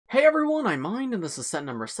Hey everyone, I'm Mind, and this is set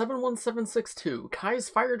number 71762, Kai's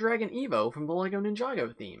Fire Dragon EVO from the LEGO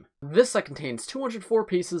Ninjago theme. This set contains 204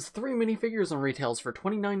 pieces, 3 minifigures, and retails for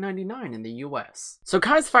 $29.99 in the US. So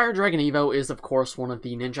Kai's Fire Dragon EVO is of course one of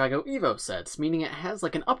the Ninjago EVO sets, meaning it has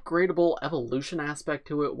like an upgradable evolution aspect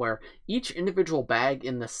to it where each individual bag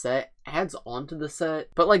in the set adds onto the set.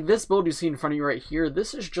 But like this build you see in front of you right here,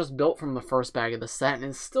 this is just built from the first bag of the set and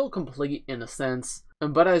is still complete in a sense.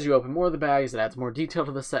 But as you open more of the bags, it adds more detail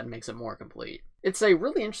to the set and makes it more complete. It's a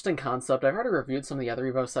really interesting concept. I've already reviewed some of the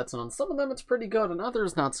other EVO sets, and on some of them it's pretty good, and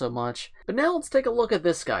others not so much. But now let's take a look at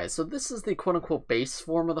this guy. So this is the quote-unquote base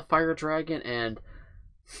form of the Fire Dragon, and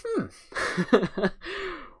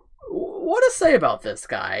what to say about this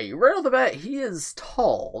guy? Right off the bat, he is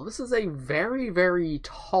tall. This is a very, very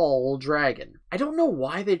tall dragon. I don't know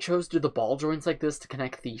why they chose to do the ball joints like this to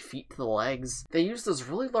connect the feet to the legs. They used this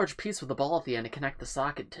really large piece with the ball at the end to connect the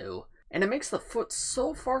socket to, and it makes the foot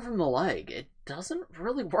so far from the leg. It doesn't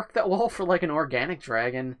really work that well for like an organic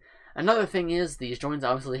dragon. Another thing is, these joints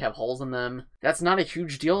obviously have holes in them. That's not a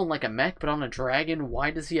huge deal in like a mech, but on a dragon,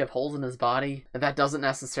 why does he have holes in his body? That doesn't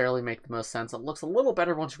necessarily make the most sense. It looks a little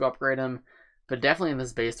better once you upgrade him, but definitely in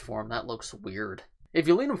this base form, that looks weird. If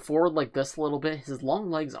you lean him forward like this a little bit, his long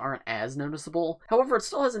legs aren't as noticeable. However, it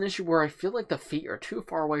still has an issue where I feel like the feet are too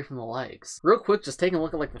far away from the legs. Real quick, just taking a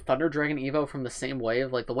look at like the Thunder Dragon EVO from the same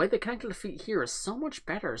wave, like the way they connected the feet here is so much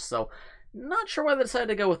better, so not sure why they decided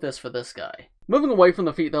to go with this for this guy. Moving away from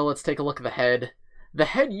the feet though, let's take a look at the head. The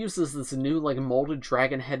head uses this new like molded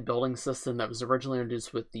dragon head building system that was originally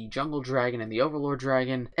introduced with the Jungle Dragon and the Overlord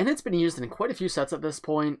Dragon, and it's been used in quite a few sets at this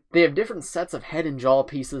point. They have different sets of head and jaw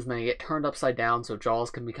pieces, and they get turned upside down so jaws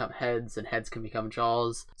can become heads and heads can become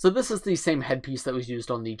jaws. So this is the same headpiece that was used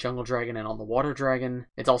on the Jungle Dragon and on the Water Dragon.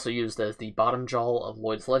 It's also used as the bottom jaw of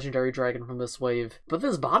Lloyd's Legendary Dragon from this wave. But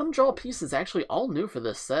this bottom jaw piece is actually all new for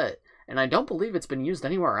this set, and I don't believe it's been used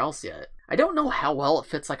anywhere else yet. I don't know how well it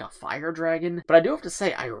fits like a fire dragon, but I do have to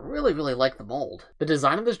say I really like the mold. The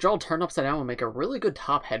design of this jaw turned upside down would make a really good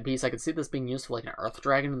top headpiece. I could see this being used for like an earth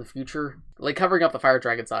dragon in the future. Like covering up the fire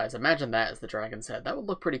dragon's eyes, imagine that as the dragon's head. That would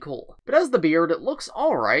look pretty cool. But as the beard, it looks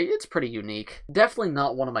alright. It's pretty unique. Definitely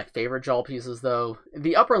not one of my favorite jaw pieces though.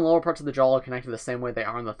 The upper and lower parts of the jaw are connected the same way they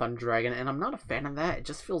are in the Thunder Dragon, and I'm not a fan of that. It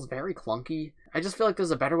just feels very clunky. I just feel like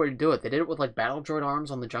there's a better way to do it. They did it with like battle droid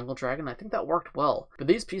arms on the Jungle Dragon. I think that worked well. But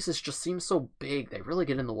these pieces just seem so big, they really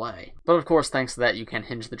get in the way. But of course, thanks to that, you can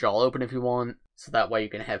hinge the jaw open if you want. So that way you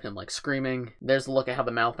can have him like screaming. There's a look at how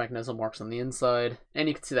the mouth mechanism works on the inside. And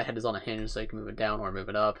you can see the head is on a hinge so you can move it down or move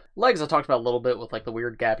it up. Legs I talked about a little bit with like the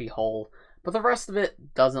weird gappy hole. But the rest of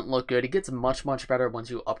it doesn't look good. It gets much better once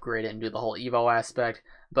you upgrade it and do the whole EVO aspect.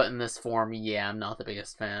 But in this form, yeah, I'm not the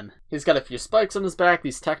biggest fan. He's got a few spikes on his back,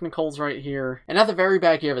 these technicals right here. And at the very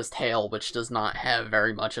back you have his tail, which does not have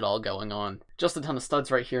very much at all going on. Just a ton of studs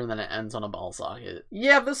right here, and then it ends on a ball socket.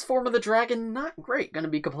 Yeah, this form of the dragon, not great. Gonna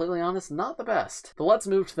be completely honest, not the best. But let's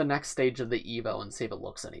move to the next stage of the EVO and see if it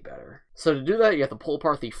looks any better. So to do that, you have to pull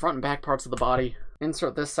apart the front and back parts of the body,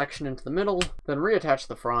 insert this section into the middle, then reattach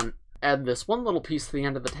the front, add this one little piece to the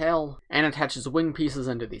end of the tail, and attach his wing pieces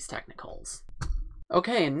into these technicals.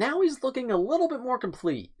 Okay, and now he's looking a little bit more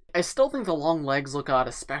complete. I still think the long legs look odd,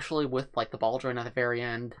 especially with like the ball joint at the very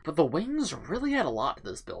end, but the wings really add a lot to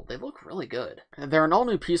this build. They look really good. They're an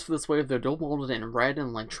all-new piece for this wave. They're dual molded in red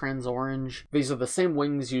and like trans orange. These are the same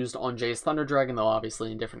wings used on Jay's Thunder Dragon, though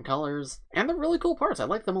obviously in different colors. And they're really cool parts. I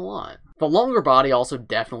like them a lot. The longer body also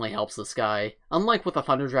definitely helps this guy. Unlike with the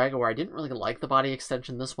Thunder Dragon, where I didn't really like the body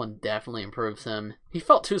extension, this one definitely improves him. He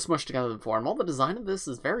felt too smushed together before, and while the design of this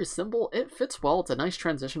is very simple, it fits well. It's a nice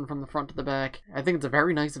transition from the front to the back. I think it's a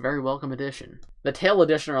very nice, very welcome addition. The tail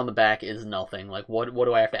additioner on the back is nothing. Like, what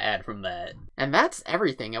do I have to add from that? And that's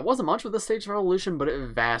everything. It wasn't much with this stage of evolution, but it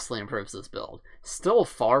vastly improves this build. Still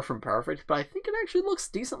far from perfect, but I think it actually looks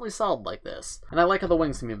decently solid like this. And I like how the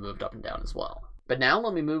wings can be moved up and down as well. But now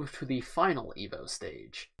let me move to the final EVO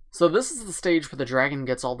stage. So this is the stage where the dragon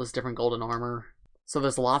gets all this different golden armor. So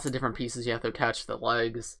there's lots of different pieces you have to attach to the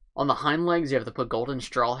legs. On the hind legs, you have to put golden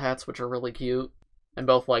straw hats, which are really cute. And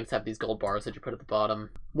both legs have these gold bars that you put at the bottom.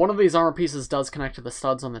 One of these armor pieces does connect to the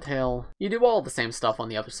studs on the tail. You do all the same stuff on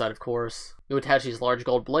the other side, of course. You attach these large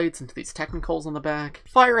gold blades into these technicals on the back,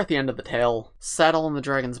 fire at the end of the tail, saddle on the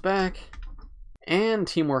dragon's back, and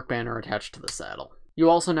teamwork banner attached to the saddle. You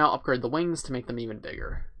also now upgrade the wings to make them even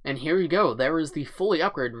bigger. And here you go, there is the fully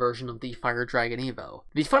upgraded version of the Fire Dragon EVO.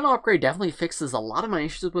 The final upgrade definitely fixes a lot of my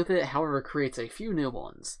issues with it, however creates a few new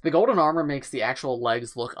ones. The golden armor makes the actual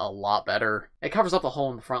legs look a lot better. It covers up the hole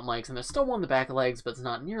in the front legs, and there's still one in the back legs, but it's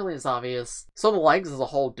not nearly as obvious. So the legs as a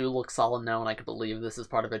whole do look solid now, and I can believe this is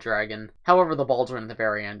part of a dragon. However, the ball joint at the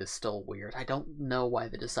very end is still weird. I don't know why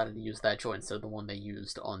they decided to use that joint instead of the one they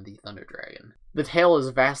used on the Thunder Dragon. The tail is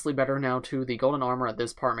vastly better now too. The golden armor at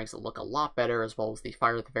this part makes it look a lot better, as well as the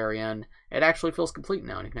fire at the very end. It actually feels complete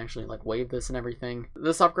now, and you can actually like wave this and everything.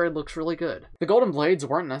 This upgrade looks really good. The golden blades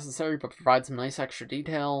weren't necessary, but provide some nice extra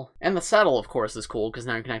detail. And the saddle, of course, is cool, because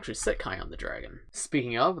now you can actually sit Kai on the dragon.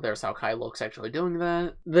 Speaking of, there's how Kai looks actually doing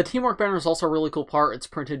that. The teamwork banner is also a really cool part. It's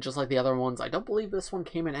printed just like the other ones. I don't believe this one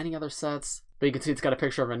came in any other sets, but you can see it's got a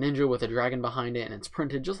picture of a ninja with a dragon behind it, and it's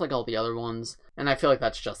printed just like all the other ones. And I feel like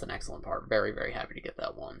that's just an excellent part. Very, very happy to get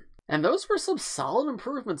that one. And those were some solid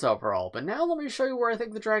improvements overall, but now let me show you where I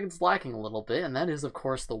think the dragon's lacking a little bit, and that is, of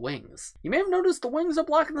course, the wings. You may have noticed the wings are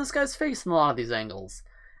blocking this guy's face in a lot of these angles,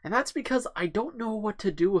 and that's because I don't know what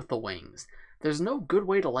to do with the wings. There's no good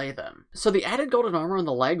way to lay them. So the added golden armor on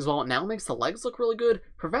the legs, while it now makes the legs look really good,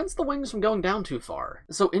 prevents the wings from going down too far.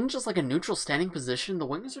 So in just like a neutral standing position, the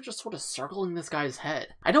wings are just sort of circling this guy's head.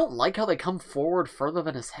 I don't like how they come forward further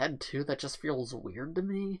than his head too. That just feels weird to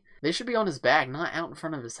me. They should be on his back, not out in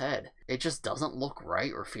front of his head. It just doesn't look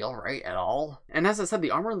right or feel right at all. And as I said,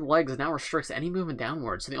 the armor on the legs now restricts any movement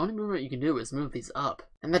downwards, so the only movement you can do is move these up.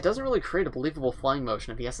 And that doesn't really create a believable flying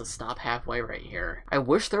motion if he has to stop halfway right here. I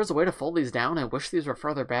wish there was a way to fold these down. I wish these were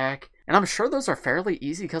further back. And I'm sure those are fairly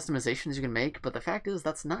easy customizations you can make, but the fact is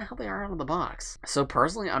that's not how they are out of the box. So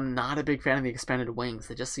personally, I'm not a big fan of the expanded wings.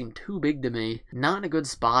 They just seem too big to me. Not in a good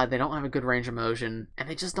spot, they don't have a good range of motion, and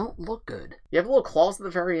they just don't look good. You have little claws at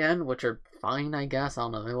the very end, which are fine, I guess. I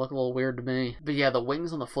don't know, they look a little weird to me. But yeah, the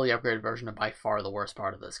wings on the fully upgraded version are by far the worst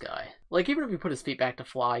part of this guy. Like, even if you put his feet back to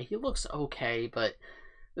fly, he looks okay, but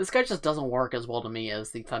this guy just doesn't work as well to me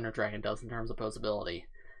as the Thunder Dragon does in terms of posability.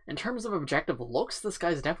 In terms of objective looks, this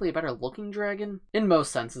guy's definitely a better looking dragon. In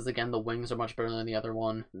most senses, again, the wings are much better than the other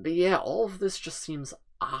one. But yeah, all of this just seems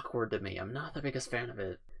awkward to me. I'm not the biggest fan of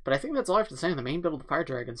it. But I think that's all I have to say on the main build of the Fire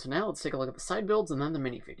Dragon, so now let's take a look at the side builds and then the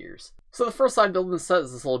minifigures. So the first side build in the set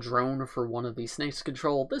is this little drone for one of the snakes to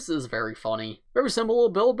control. This is very funny. Very simple little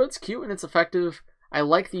build, but it's cute and it's effective. I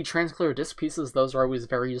like the transclear disc pieces, those are always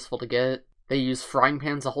very useful to get. They use frying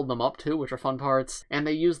pans to hold them up too, which are fun parts. And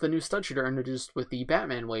they use the new stud shooter introduced with the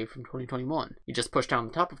Batman wave from 2021. You just push down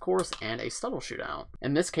the top, of course, and a stud will shoot out.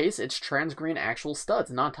 In this case, it's trans-green actual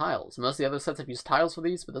studs, not tiles. Most of the other sets have used tiles for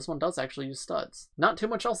these, but this one does actually use studs. Not too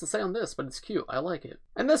much else to say on this, but it's cute. I like it.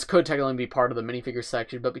 And this could technically be part of the minifigure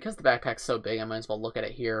section, but because the backpack's so big, I might as well look at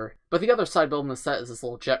it here. But the other side build in the set is this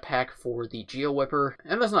little jetpack for the Geo Whipper.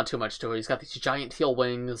 And there's not too much to it. He's got these giant teal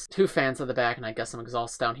wings, 2 fans at the back, and I guess some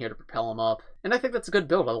exhausts down here to propel him up. And I think that's a good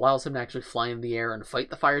build. It allows him to actually fly in the air and fight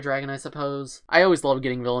the Fire Dragon, I suppose. I always love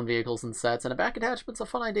getting villain vehicles in sets, and a back attachment's a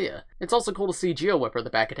fun idea. It's also cool to see Geo Whipper, the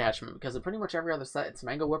back attachment, because in pretty much every other set, it's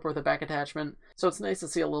Mango Whipper with a back attachment, so it's nice to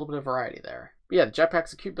see a little bit of variety there. But yeah, the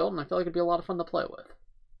jetpack's a cute build, and I feel like it'd be a lot of fun to play with.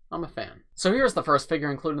 I'm a fan. So here's the first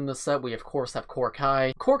figure included in this set. We of course have Core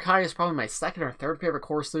Kai. Core Kai is probably my second or third favorite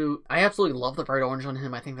core suit. I absolutely love the bright orange on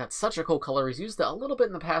him. I think that's such a cool color. He's used it a little bit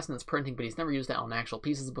in the past in his printing, but he's never used it on actual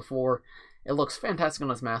pieces before. It looks fantastic on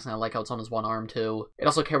his mask, and I like how it's on his one arm too. It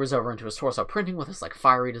also carries over into his torso printing with this like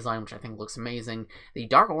fiery design, which I think looks amazing. The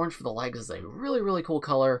dark orange for the legs is a really, really cool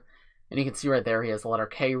color. And you can see right there he has the letter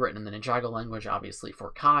K written in the Ninjago language, obviously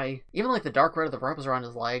for Kai. Even like the dark red of the ropes around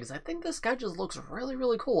his legs, I think this guy just looks really,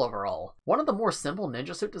 really cool overall. One of the more simple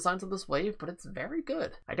ninja suit designs of this wave, but it's very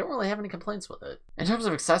good. I don't really have any complaints with it. In terms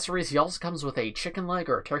of accessories, he also comes with a chicken leg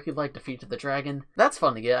or a turkey leg to feed to the dragon. That's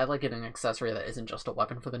fun to get. I like getting an accessory that isn't just a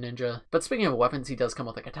weapon for the ninja. But speaking of weapons, he does come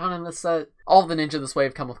with a katana in this set. All of the ninja this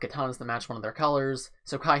wave come with katanas that match one of their colors.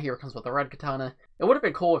 So Kai here comes with a red katana. It would have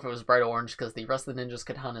been cool if it was bright orange, because the rest of the ninjas'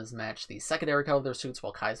 katanas match the secondary color of their suits,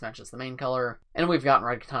 while Kai's matches the main color. And we've gotten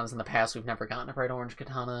red katanas in the past, we've never gotten a bright orange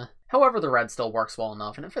katana. However, the red still works well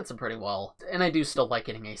enough, and it fits him pretty well. And I do still like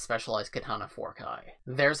getting a specialized katana for Kai.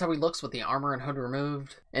 There's how he looks with the armor and hood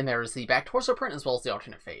removed. And there's the back torso print as well as the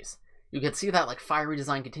alternate face. You can see that like fiery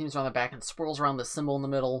design continues around the back and swirls around this symbol in the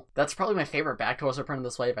middle. That's probably my favorite back torso print of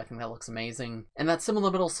this wave. I think that looks amazing. And that symbol in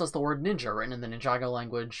the middle says the word ninja written in the Ninjago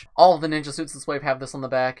language. All of the ninja suits this wave have this on the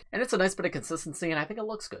back, and it's a nice bit of consistency, and I think it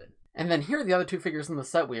looks good. And then here are the other two figures in the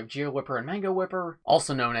set. We have Geo Whipper and Mango Whipper,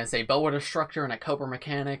 also known as a Boa Destructor and a Cobra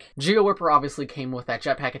Mechanic. Geo Whipper obviously came with that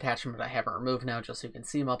jetpack attachment, but I haven't removed now just so you can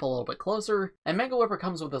see him up a little bit closer. And Mango Whipper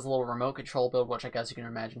comes with this little remote control build, which I guess you can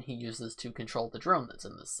imagine he uses to control the drone that's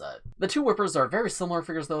in this set. The two Whippers are very similar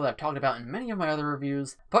figures though that I've talked about in many of my other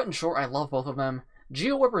reviews, but in short, I love both of them.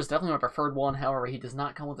 Geo Whipper is definitely my preferred one, however, he does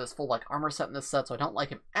not come with his full, like, armor set in this set, so I don't like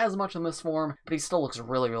him as much in this form, but he still looks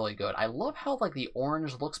really, really good. I love how, like, the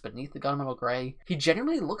orange looks beneath the gunmetal gray. He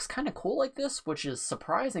genuinely looks kind of cool like this, which is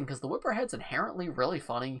surprising, because the Whipper head's inherently really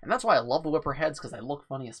funny, and that's why I love the Whipper heads, because they look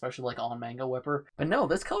funny, especially, like, on Mango Whipper. But no,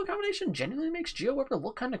 this color combination genuinely makes Geo Whipper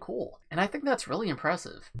look kind of cool, and I think that's really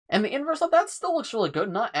impressive. And the inverse of that still looks really good,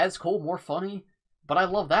 not as cool, more funny, but I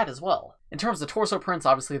love that as well. In terms of torso prints,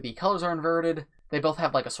 obviously the colors are inverted. They both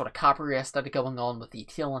have like a sort of coppery aesthetic going on with the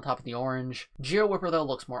teal on top of the orange. Geo Whipper though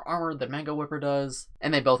looks more armored than Mango Whipper does,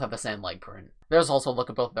 and they both have the same leg print. There's also a look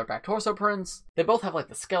at both of their back torso prints. They both have like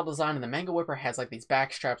the scale design, and the Mango Whipper has like these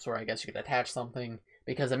back straps where I guess you could attach something,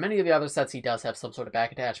 because in many of the other sets he does have some sort of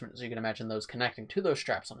back attachment, so you can imagine those connecting to those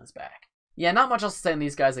straps on his back. Yeah, not much else to say on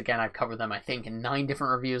these guys. Again, I've covered them, I think, in 9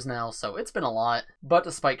 different reviews now, so it's been a lot. But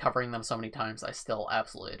despite covering them so many times, I still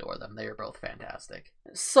absolutely adore them. They are both fantastic.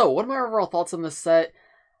 So, what are my overall thoughts on this set?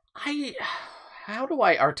 How do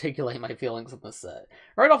I articulate my feelings on this set?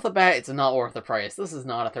 Right off the bat, it's not worth the price. This is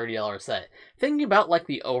not a $30 set. Thinking about, like,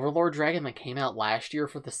 the Overlord Dragon that came out last year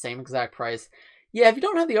for the same exact price, yeah, if you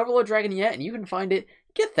don't have the Overlord Dragon yet and you can find it,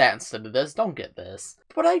 get that instead of this. Don't get this.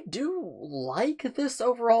 But I do like this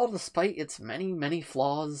overall, despite its many, many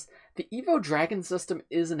flaws. The EVO Dragon system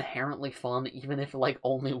is inherently fun, even if, like,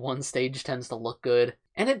 only one stage tends to look good.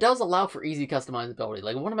 And it does allow for easy customizability.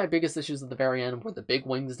 Like, one of my biggest issues at the very end were the big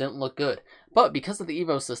wings didn't look good. But because of the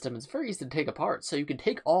EVO system, it's very easy to take apart. So you can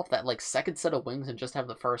take off that, like, second set of wings and just have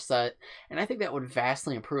the first set. And I think that would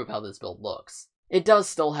vastly improve how this build looks. It does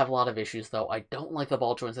still have a lot of issues, though. I don't like the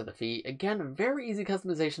ball joints at the feet. Again, very easy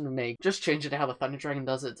customization to make. Just change it to how the Thunder Dragon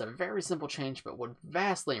does it. It's a very simple change, but would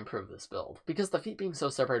vastly improve this build, because the feet being so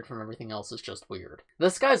separated from everything else is just weird.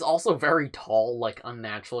 This guy's also very tall, like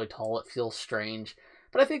unnaturally tall. It feels strange.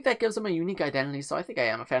 But I think that gives him a unique identity, so I think I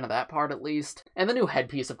am a fan of that part at least. And the new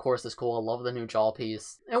headpiece, of course, is cool. I love the new jaw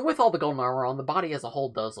piece. And with all the golden armor on, the body as a whole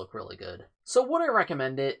does look really good. So would I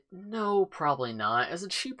recommend it? No, probably not. As a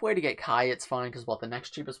cheap way to get Kai, it's fine, because, well, the next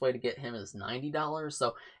cheapest way to get him is $90.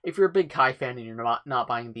 So if you're a big Kai fan and you're not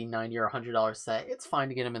buying the $90 or $100 set, it's fine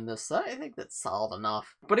to get him in this set. I think that's solid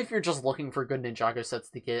enough. But if you're just looking for good Ninjago sets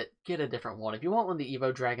to get a different one. If you want one of the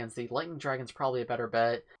EVO Dragons, the Lightning Dragon's probably a better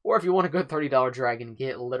bet. Or if you want a good $30 Dragon,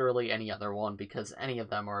 get literally any other one, because any of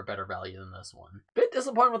them are a better value than this one. Bit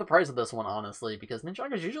disappointed with the price of this one, honestly, because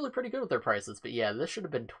Ninjago's usually pretty good with their prices, but yeah, this should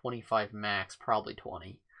have been $25 max, probably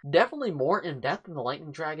 $20. Definitely more in-depth than the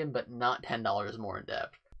Lightning Dragon, but not $10 more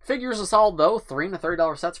in-depth. Figures are solid though. $3 and a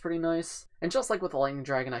 $30 set's pretty nice. And just like with the Lightning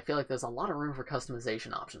Dragon, I feel like there's a lot of room for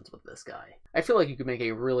customization options with this guy. I feel like you could make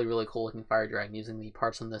a really, really cool looking Fire Dragon using the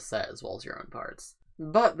parts from this set as well as your own parts.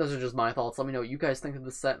 But those are just my thoughts. Let me know what you guys think of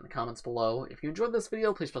this set in the comments below. If you enjoyed this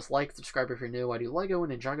video, please press like, subscribe if you're new. I do LEGO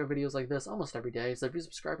and Ninjago videos like this almost every day, so if you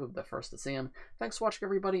subscribe, you'll be the first to see them. Thanks for watching,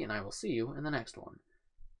 everybody, and I will see you in the next one.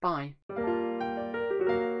 Bye.